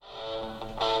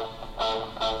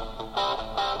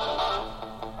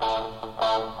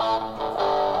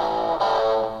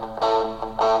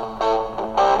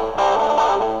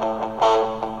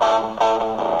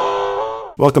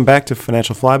Welcome back to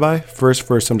Financial Flyby. First,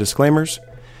 for some disclaimers.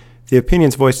 The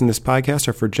opinions voiced in this podcast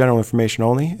are for general information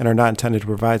only and are not intended to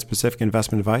provide specific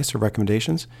investment advice or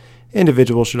recommendations.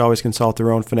 Individuals should always consult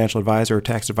their own financial advisor or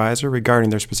tax advisor regarding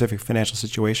their specific financial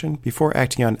situation before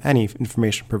acting on any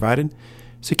information provided.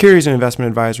 Securities and investment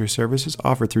advisory services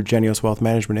offered through Genios Wealth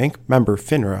Management, Inc., member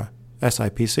FINRA,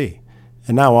 SIPC.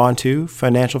 And now on to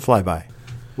Financial Flyby.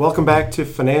 Welcome back to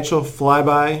Financial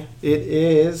Flyby. It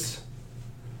is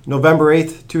November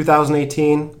 8th,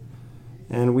 2018,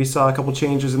 and we saw a couple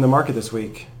changes in the market this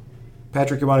week.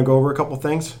 Patrick, you want to go over a couple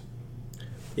things?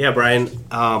 Yeah, Brian.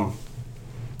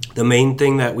 The main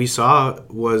thing that we saw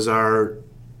was our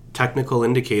technical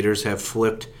indicators have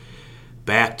flipped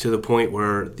back to the point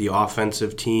where the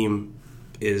offensive team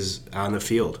is on the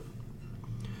field.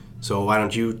 So why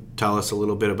don't you tell us a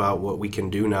little bit about what we can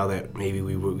do now that maybe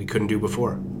we couldn't do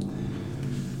before?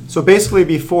 So basically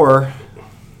before,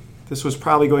 this was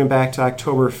probably going back to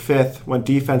October 5th when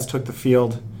defense took the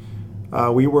field,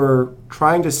 we were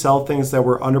trying to sell things that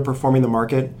were underperforming the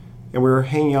market, and we were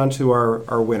hanging on to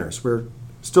our winners. We're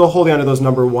still holding on to those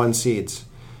number one seeds.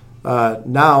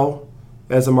 Now,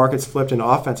 as the market's flipped and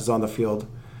offense is on the field,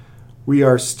 we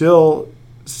are still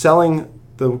selling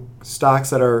the stocks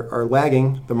that are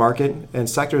lagging the market and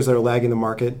sectors that are lagging the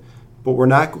market, but we're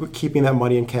not keeping that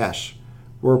money in cash.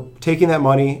 We're taking that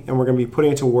money and we're going to be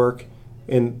putting it to work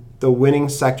in the winning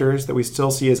sectors that we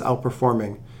still see as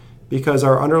outperforming, because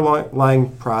our underlying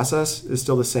process is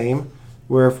still the same,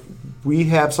 where if we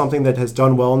have something that has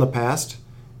done well in the past,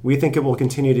 we think it will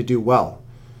continue to do well.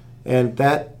 And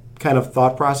that kind of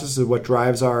thought process is what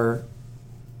drives our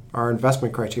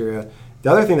investment criteria.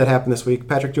 The other thing that happened this week,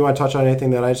 Patrick, do you want to touch on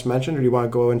anything that I just mentioned, or do you want to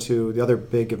go into the other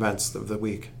big events of the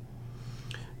week?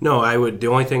 No, I would. The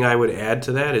only thing I would add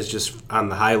to that is just on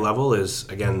the high level is,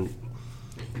 again,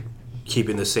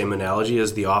 keeping the same analogy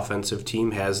as the offensive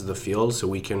team has the field so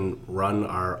we can run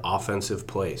our offensive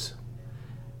plays.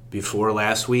 Before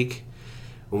last week,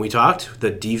 when we talked,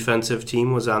 the defensive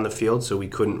team was on the field so we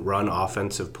couldn't run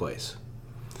offensive plays.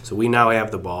 So we now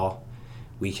have the ball.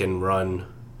 We can run,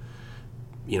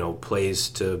 plays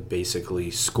to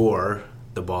basically score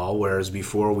the ball, whereas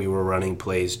before we were running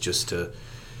plays just to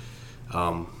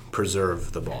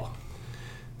preserve the ball.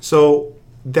 So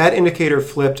that indicator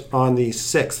flipped on the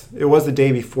 6th. It was the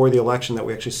day before the election that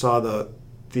we actually saw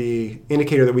the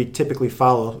indicator that we typically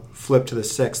follow flip to the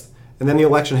 6th. And then the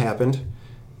election happened,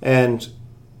 and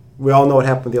we all know what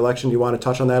happened with the election. Do you want to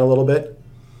touch on that a little bit?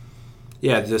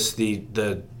 Yeah, just the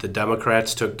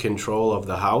Democrats took control of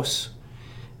the House.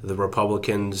 The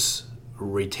Republicans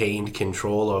retained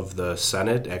control of the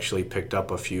Senate, actually picked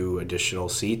up a few additional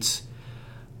seats,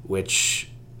 which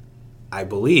I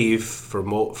believe,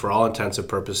 for all intents and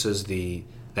purposes,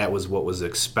 that was what was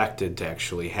expected to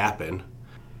actually happen.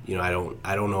 I don't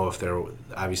know if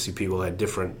obviously people had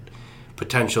different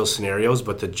potential scenarios,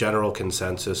 but the general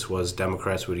consensus was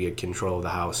Democrats would get control of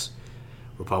the House,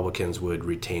 Republicans would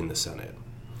retain the Senate.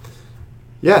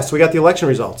 Yeah, so we got the election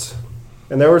results,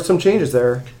 and there were some changes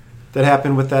there that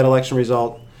happened with that election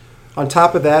result. On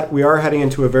top of that, we are heading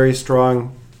into a very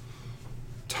strong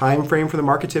time frame for the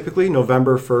market, typically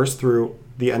November 1st through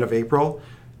the end of April.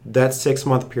 That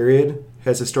 6-month period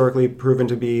has historically proven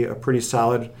to be a pretty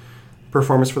solid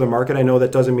performance for the market. I know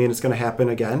that doesn't mean it's going to happen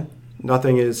again.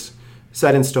 Nothing is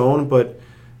set in stone, but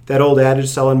that old adage,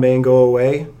 sell in May and go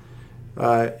away,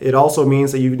 it also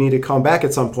means that you need to come back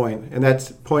at some point, and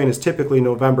that point is typically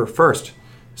November 1st.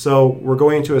 So we're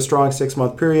going into a strong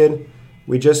 6-month period.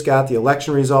 We just got the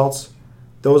election results.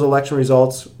 Those election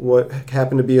results what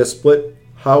happened to be a split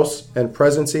House and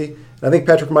presidency. And I think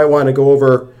Patrick might want to go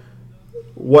over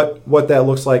what that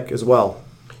looks like as well.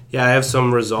 Yeah, I have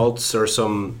some results or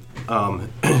some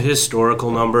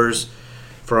historical numbers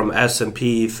from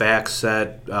S&P,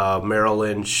 FactSet, Merrill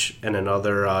Lynch, and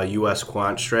another U.S.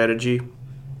 quant strategy.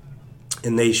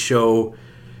 And they show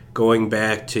going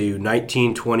back to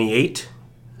 1928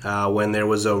 when there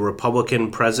was a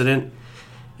Republican president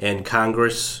and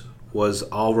Congress was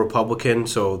all Republican,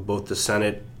 so both the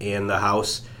Senate and the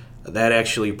House. That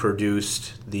actually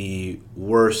produced the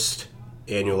worst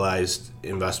annualized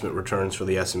investment returns for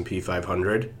the S&P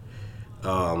 500.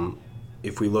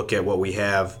 If we look at what we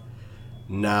have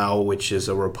now, which is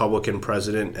a Republican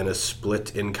president and a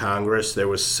split in Congress, there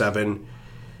was 7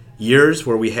 years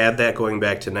where we had that going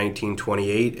back to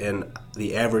 1928, and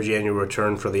the average annual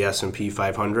return for the S&P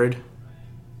 500,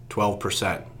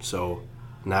 12%. So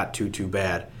not too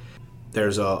bad.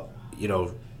 There's a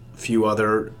few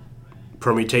other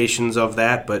permutations of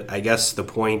that, but I guess the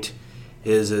point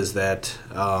is that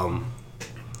kind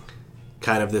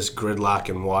of this gridlock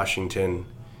in Washington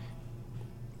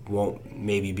won't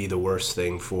maybe be the worst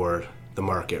thing for the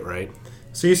market, right?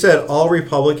 So you said all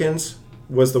Republicans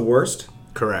was the worst?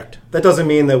 Correct. That doesn't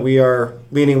mean that we are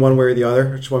leaning one way or the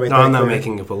other. I just want to make No, that I'm not clear.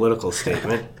 making a political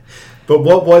statement. But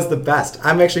what was the best?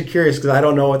 I'm actually curious because I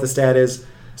don't know what the stat is.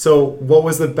 So what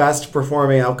was the best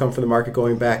performing outcome for the market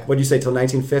going back? What did you say, till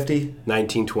 1950?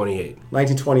 1928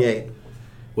 1928.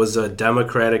 was a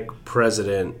Democratic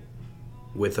president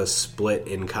with a split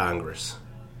in Congress.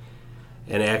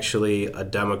 And actually, a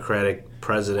Democratic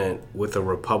president with a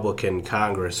Republican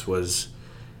Congress was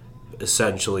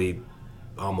essentially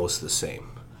almost the same.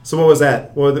 So what was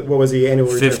that? What was the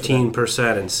annual return?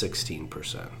 15% and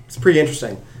 16%. It's pretty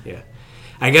interesting. Yeah.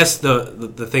 I guess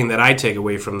the thing that I take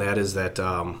away from that is that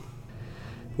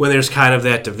when there's kind of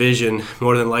that division,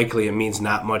 more than likely it means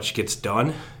not much gets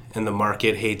done, and the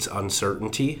market hates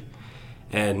uncertainty.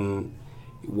 And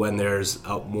when there's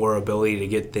more ability to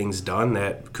get things done,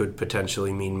 that could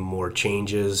potentially mean more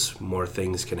changes, more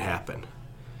things can happen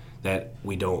that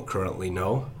we don't currently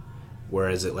know.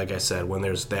 Whereas, like I said, when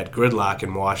there's that gridlock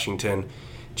in Washington,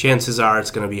 chances are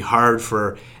it's going to be hard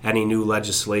for any new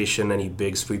legislation, any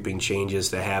big sweeping changes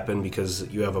to happen because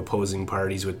you have opposing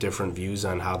parties with different views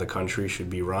on how the country should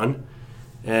be run.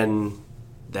 And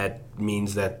that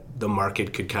means that the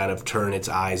market could kind of turn its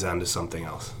eyes onto something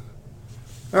else.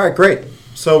 All right, great.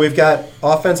 So we've got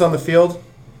offense on the field.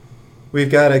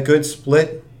 We've got a good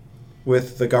split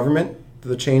with the government,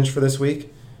 the change for this week.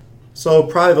 So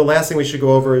probably the last thing we should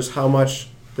go over is how much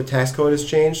the tax code has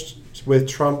changed. With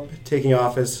Trump taking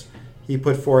office, he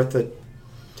put forth the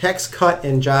Tax Cut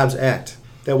and Jobs Act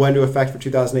that went into effect for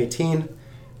 2018.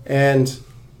 And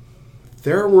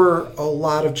there were a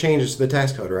lot of changes to the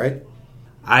tax code, right?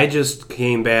 I just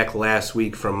came back last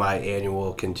week from my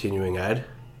annual continuing ed,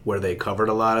 where they covered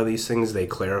a lot of these things. They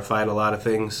clarified a lot of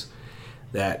things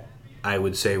that I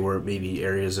would say were maybe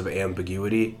areas of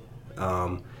ambiguity.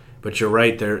 But you're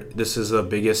right, this is the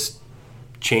biggest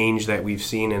change that we've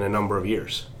seen in a number of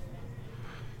years.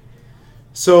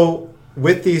 So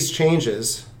with these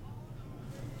changes,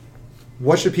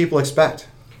 what should people expect?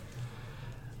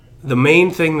 The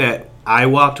main thing that I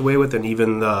walked away with, and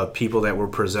even the people that were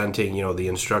presenting, the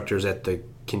instructors at the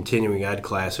continuing ed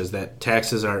class, is that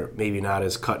taxes are maybe not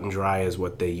as cut and dry as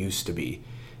what they used to be,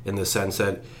 in the sense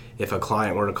that if a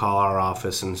client were to call our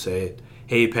office and say,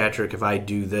 hey, Patrick, if I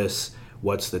do this,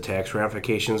 what's the tax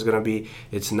ramifications going to be?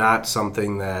 It's not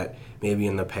something that maybe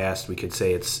in the past we could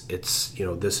say it's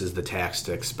this is the tax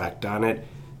to expect on it.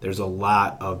 There's a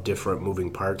lot of different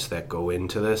moving parts that go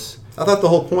into this. I thought the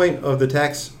whole point of the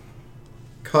Tax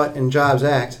Cut and Jobs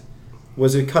Act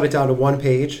was to cut it down to one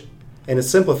page and to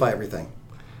simplify everything.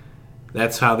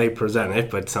 That's how they present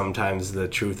it, but sometimes the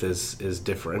truth is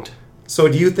different. So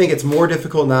do you think it's more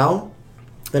difficult now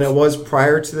than it was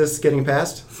prior to this getting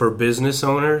passed? For business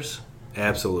owners,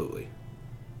 absolutely.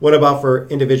 What about for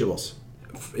individuals?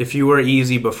 If you were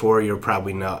easy before, you're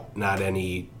probably not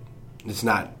any. It's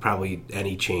not probably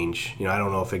any change. I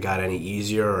don't know if it got any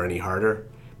easier or any harder.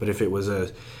 But if it was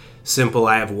a simple,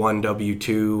 I have one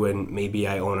W-2 and maybe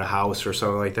I own a house or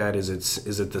something like that, is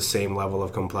it the same level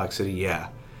of complexity? Yeah.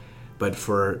 But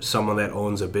for someone that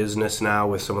owns a business now,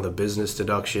 with some of the business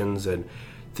deductions and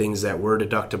things that were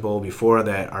deductible before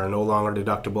that are no longer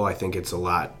deductible, I think it's a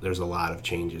lot. There's a lot of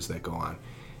changes that go on.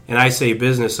 And I say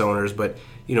business owners, but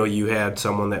you had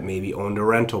someone that maybe owned a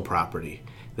rental property.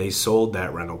 They sold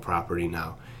that rental property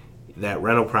now. That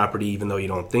rental property, even though you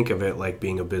don't think of it like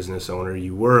being a business owner,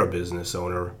 you were a business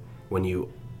owner when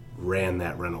you ran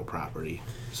that rental property.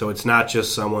 So it's not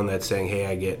just someone that's saying, hey,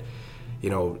 I get,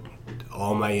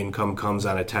 all my income comes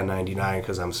on a 1099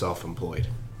 because I'm self-employed.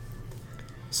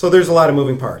 So there's a lot of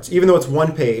moving parts. Even though it's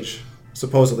one page,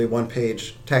 supposedly one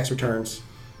page tax returns,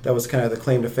 that was kind of the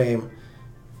claim to fame,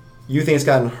 you think it's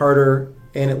gotten harder,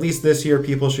 and at least this year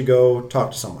people should go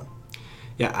talk to someone.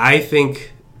 Yeah, I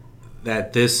think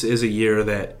that this is a year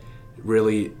that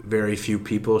really very few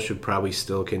people should probably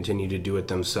still continue to do it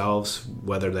themselves,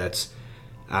 whether that's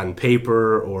on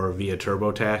paper or via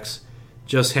TurboTax.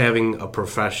 Just having a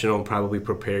professional probably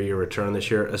prepare your return this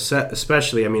year,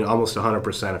 especially, almost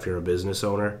 100% if you're a business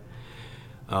owner.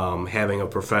 Having a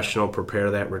professional prepare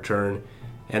that return,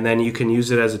 and then you can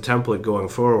use it as a template going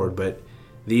forward. But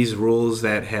these rules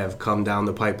that have come down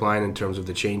the pipeline in terms of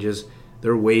the changes,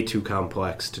 they're way too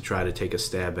complex to try to take a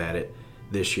stab at it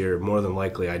this year. More than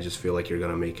likely, I just feel like you're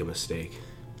going to make a mistake.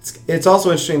 It's also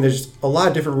interesting, there's a lot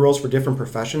of different rules for different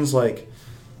professions. Like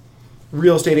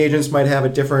real estate agents might have a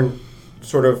different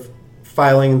sort of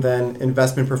filing than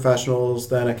investment professionals,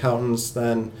 than accountants,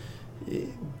 than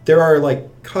there are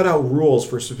like cutout rules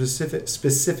for specific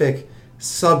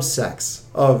subsects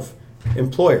of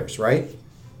employers, right?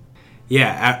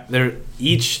 Yeah,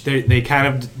 they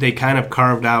kind of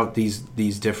carved out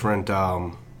these different.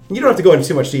 You don't have to go into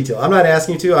too much detail. I'm not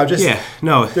asking you to. I'm just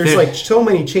There's like so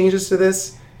many changes to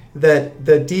this that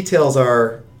the details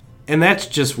are. And that's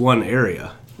just one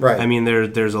area. Right. I mean,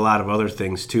 there's a lot of other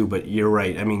things too, but you're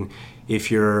right. I mean, if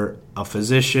you're a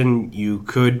physician, you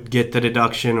could get the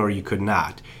deduction or you could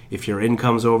not. If your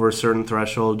income's over a certain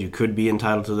threshold, you could be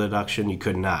entitled to the deduction, you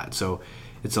could not. So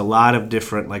it's a lot of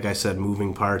different, like I said,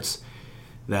 moving parts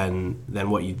than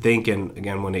what you'd think. And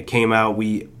again, when it came out,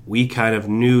 we kind of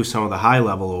knew some of the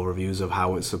high-level overviews of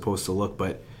how it's supposed to look,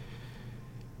 but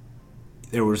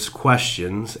there was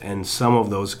questions, and some of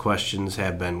those questions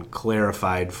have been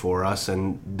clarified for us,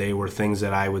 and they were things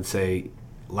that I would say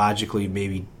logically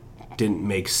maybe didn't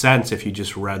make sense if you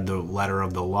just read the letter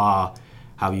of the law,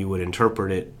 how you would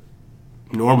interpret it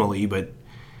normally. But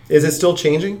is it still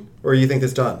changing, or do you think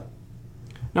it's done?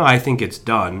 No, I think it's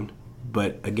done.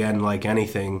 But again, like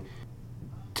anything,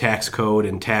 tax code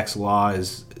and tax law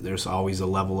there's always a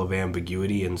level of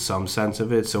ambiguity in some sense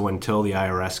of it. So until the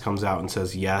IRS comes out and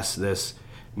says yes, this,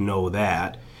 no,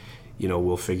 that,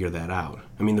 we'll figure that out.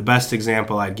 I mean, the best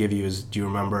example I'd give you is, do you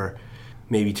remember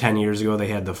maybe 10 years ago they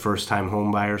had the first-time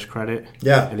home buyers credit?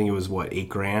 Yeah. I think it was,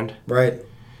 $8,000? Right.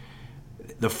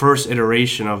 The first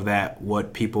iteration of that,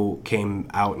 what people came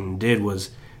out and did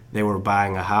was they were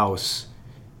buying a house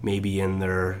maybe in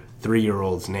their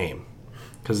 3-year-old's name,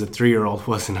 because the 3-year-old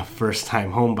wasn't a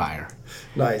first-time home buyer.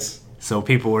 Nice. So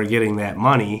people were getting that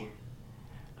money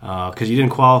because you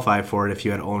didn't qualify for it if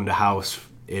you had owned a house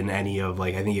in any of,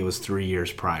 I think it was 3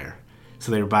 years prior.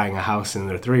 So they were buying a house in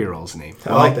their 3-year-old's name.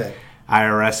 I like that.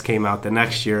 IRS came out the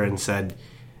next year and said,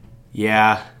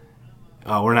 yeah,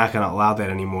 we're not going to allow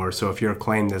that anymore. So if you're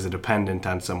claimed as a dependent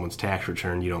on someone's tax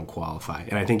return, you don't qualify.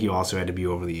 And I think you also had to be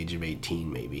over the age of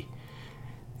 18 maybe.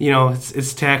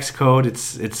 It's tax code.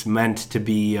 It's meant to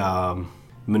be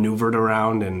maneuvered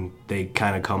around, and they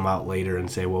kind of come out later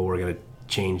and say, well, we're going to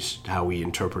change how we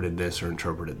interpreted this or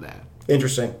interpreted that.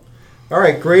 Interesting. All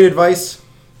right, great advice.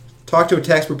 Talk to a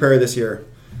tax preparer this year.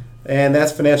 And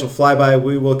that's Financial Flyby.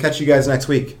 We will catch you guys next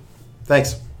week.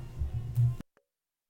 Thanks.